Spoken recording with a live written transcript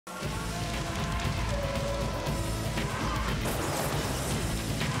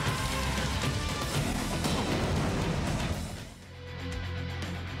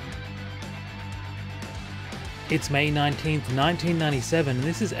It's May 19th, 1997, and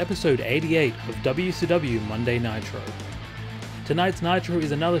this is episode 88 of WCW Monday Nitro. Tonight's Nitro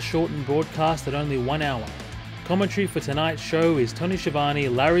is another shortened broadcast at only 1 hour. Commentary for tonight's show is Tony Schiavone,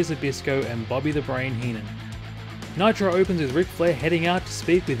 Larry Zbyszko, and Bobby the Brain Heenan. Nitro opens with Ric Flair heading out to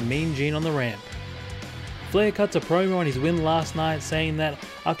speak with Mean Gene on the ramp. Flair cuts a promo on his win last night, saying that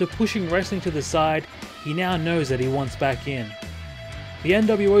after pushing wrestling to the side, he now knows that he wants back in. The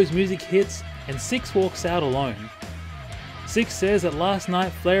NWO's music hits, and Six walks out alone. Six says that last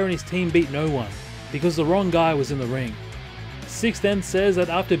night Flair and his team beat no one, because the wrong guy was in the ring. Six then says that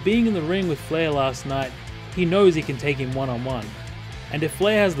after being in the ring with Flair last night, he knows he can take him one-on-one, and if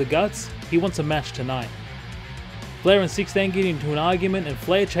Flair has the guts, he wants a match tonight. Flair and Six then get into an argument, and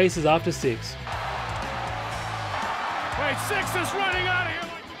Flair chases after Six. Wait, Six is running out of here!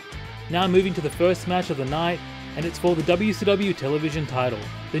 Now moving to the first match of the night, and it's for the WCW television title.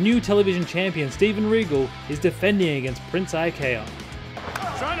 The new television champion Steven Regal is defending against Prince Ikea.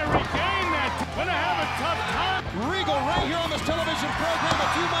 Trying to regain that, gonna have a tough time. Regal right here on this television program a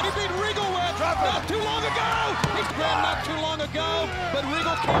few months. He beat Regal with not too long ago. He's grabbed not too long ago, but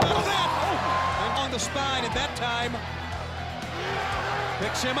Regal came out of that. And on the spine at that time.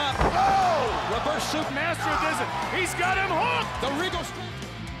 Picks him up. Oh! Reverse soup. Master does it. He's got him hooked. The Regal.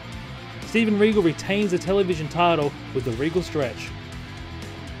 Steven Regal retains the television title with the Regal Stretch.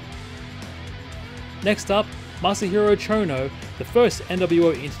 Next up, Masahiro Chono, the first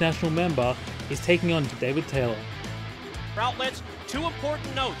NWO International member, is taking on David Taylor. Outlets, two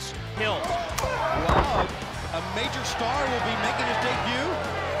important notes. Hills. Wow, a major star will be making his debut.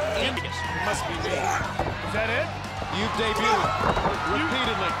 It must be me. Is that it? You've debuted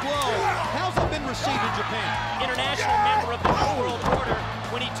repeatedly. Whoa, how's it been received in Japan? International member of the New World Order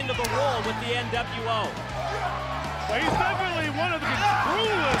when he's into the role with the NWO. Well, he's definitely one of the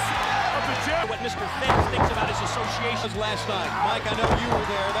cruelest of the jet. What Mr. Fence thinks about his association Last night, Mike, I know you were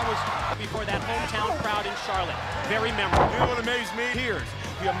there. That was before that hometown crowd in Charlotte. Very memorable. You know what amazed me? Tears.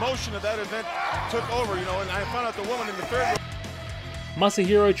 The emotion of that event took over, and I found out the woman in the third row.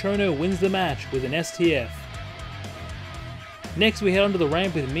 Masahiro Chono wins the match with an STF. Next we head onto the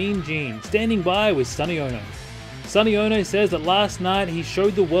ramp with Mean Gene, standing by with Sonny Ono. Sonny Ono says that last night he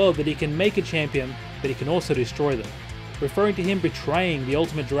showed the world that he can make a champion, but he can also destroy them, referring to him betraying the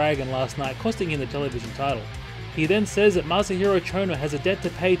Ultimate Dragon last night, costing him the television title. He then says that Masahiro Chono has a debt to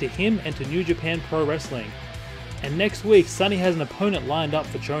pay to him and to New Japan Pro Wrestling, and next week Sonny has an opponent lined up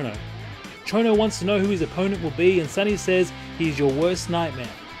for Chono. Chono wants to know who his opponent will be, and Sonny says he's your worst nightmare.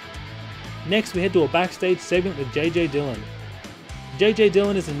 Next we head to a backstage segment with JJ Dillon. JJ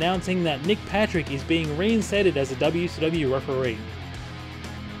Dillon is announcing that Nick Patrick is being reinstated as a WCW referee.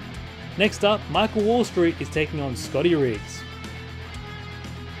 Next up, Michael Wall Street is taking on Scotty Riggs.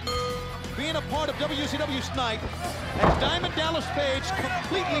 being a part of WCW's night as Diamond Dallas Page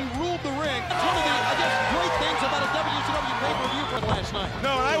completely ruled the ring. That's one of the, I guess, great things about a WCW pay-per-view for last night.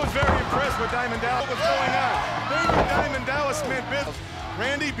 No, I was very impressed with Diamond Dallas. What was going on? Baby Diamond Dallas meant business.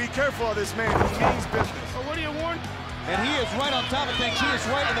 Randy, be careful of this man. He means business. Oh, what do you want? And he is right on top of things. He is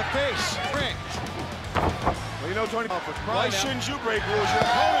right in the face. Ring. Well, you know, Tony, why shouldn't you break rules? Your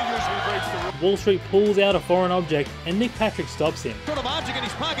opponent usually breaks the rules. Wall Street pulls out a foreign object and Nick Patrick stops him. Sort of object in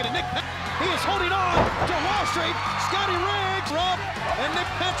his pocket, and he is holding on to Wall Street. Scotty Riggs, Rob, and Nick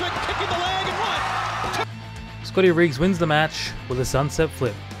Patrick kicking the leg and one. Scotty Riggs wins the match with a sunset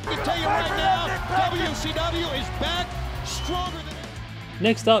flip. I can tell you right now, WCW is back stronger than ever.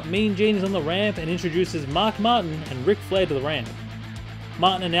 Next up, Mean Gene is on the ramp and introduces Mark Martin and Ric Flair to the ramp.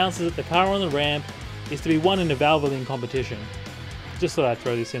 Martin announces that the car on the ramp is to be won in a Valvoline competition. Just thought I'd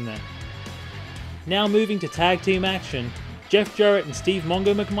throw this in there. Now moving to tag team action, Jeff Jarrett and Steve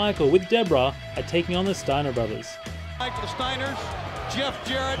Mongo McMichael with Deborah are taking on the Steiner brothers. For the Steiners, Jeff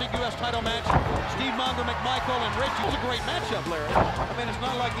Jarrett, the U.S. title match, Steve Mongo McMichael and Richie. It was a great matchup, Larry. I mean, it's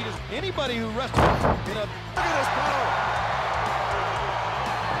not like he just anybody who wrestled in a. Look at this power.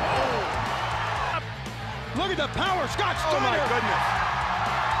 Look at the power, Scott Steiner. Oh my goodness.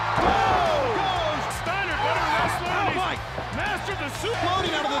 Goes Steiner, better wrestler. Oh my! Master the super.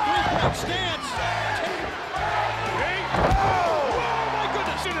 Floating out of the three-point stance. Hey. Oh my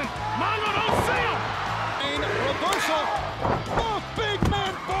goodness. Mongo, don't see him. Reversal. Oh, big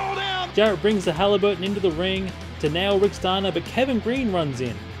man fall down. Jarrett brings the Halliburton into the ring to nail Rick Steiner, but Kevin Green runs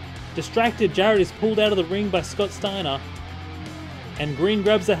in. Distracted, Jarrett is pulled out of the ring by Scott Steiner, and Green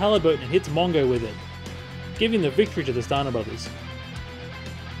grabs the Halliburton and hits Mongo with it, giving the victory to the Steiner brothers.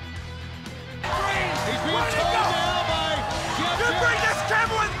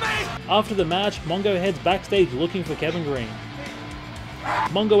 After the match, Mongo heads backstage looking for Kevin Green.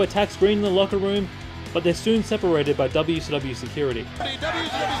 Mongo attacks Green in the locker room, but they're soon separated by WCW security.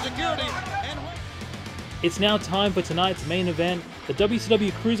 WCW security and It's now time for tonight's main event. The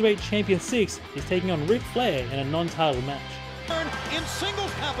WCW Cruiserweight Champion 6 is taking on Ric Flair in a non-title match. in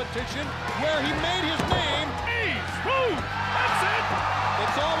singles competition where he made his name. Smooth. That's it.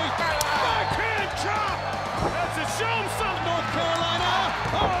 It's always Backhand chop. That's it. Show him something. North Carolina.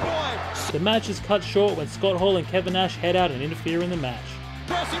 Oh boy. The match is cut short when Scott Hall and Kevin Nash head out and interfere in the match.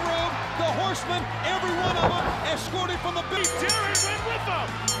 Dressing room, the Horsemen, every one of them escorted from the beat. Jerry went with them.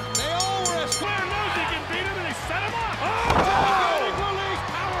 They all were escorted. Flair knows he can beat him, and they set him up. Big release,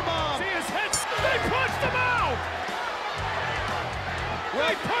 powerbomb. See his head. They punched him out.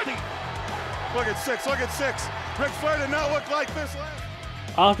 Right, Look at 6. Look at 6. Ric Flair did not look like this last.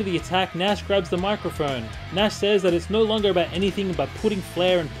 After the attack, Nash grabs the microphone. Nash says that it's no longer about anything but putting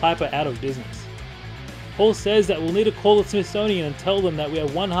Flair and Piper out of business. Hall says that we'll need to call the Smithsonian and tell them that we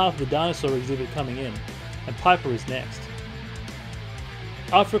have one half of the dinosaur exhibit coming in, and Piper is next.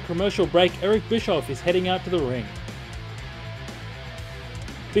 After a commercial break, Eric Bischoff is heading out to the ring.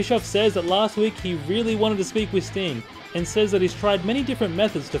 Bischoff says that last week he really wanted to speak with Sting, and says that he's tried many different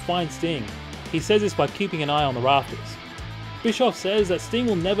methods to find Sting. He says this by keeping an eye on the rafters. Bischoff says that Sting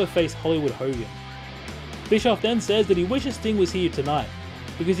will never face Hollywood Hogan. Bischoff then says that he wishes Sting was here tonight,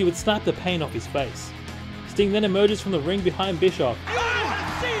 because he would snap the paint off his face. Sting then emerges from the ring behind Bischoff.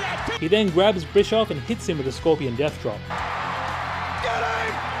 He then grabs Bischoff and hits him with a Scorpion Death Drop. Get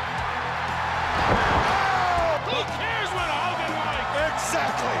him! Who cares what Hogan likes?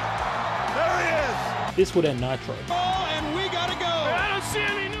 Exactly. There he is. This would end Nitro. Oh, and we gotta go. I don't see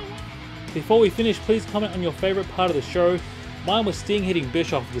any new. Before we finish, please comment on your favorite part of the show. Mine was Sting hitting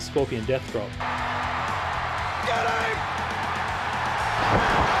Bischoff with a Scorpion Death Drop. Get him!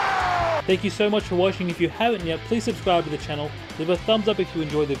 Thank you so much for watching. If you haven't yet, please subscribe to the channel, leave a thumbs up if you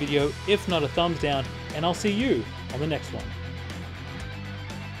enjoyed the video, if not a thumbs down, and I'll see you on the next one.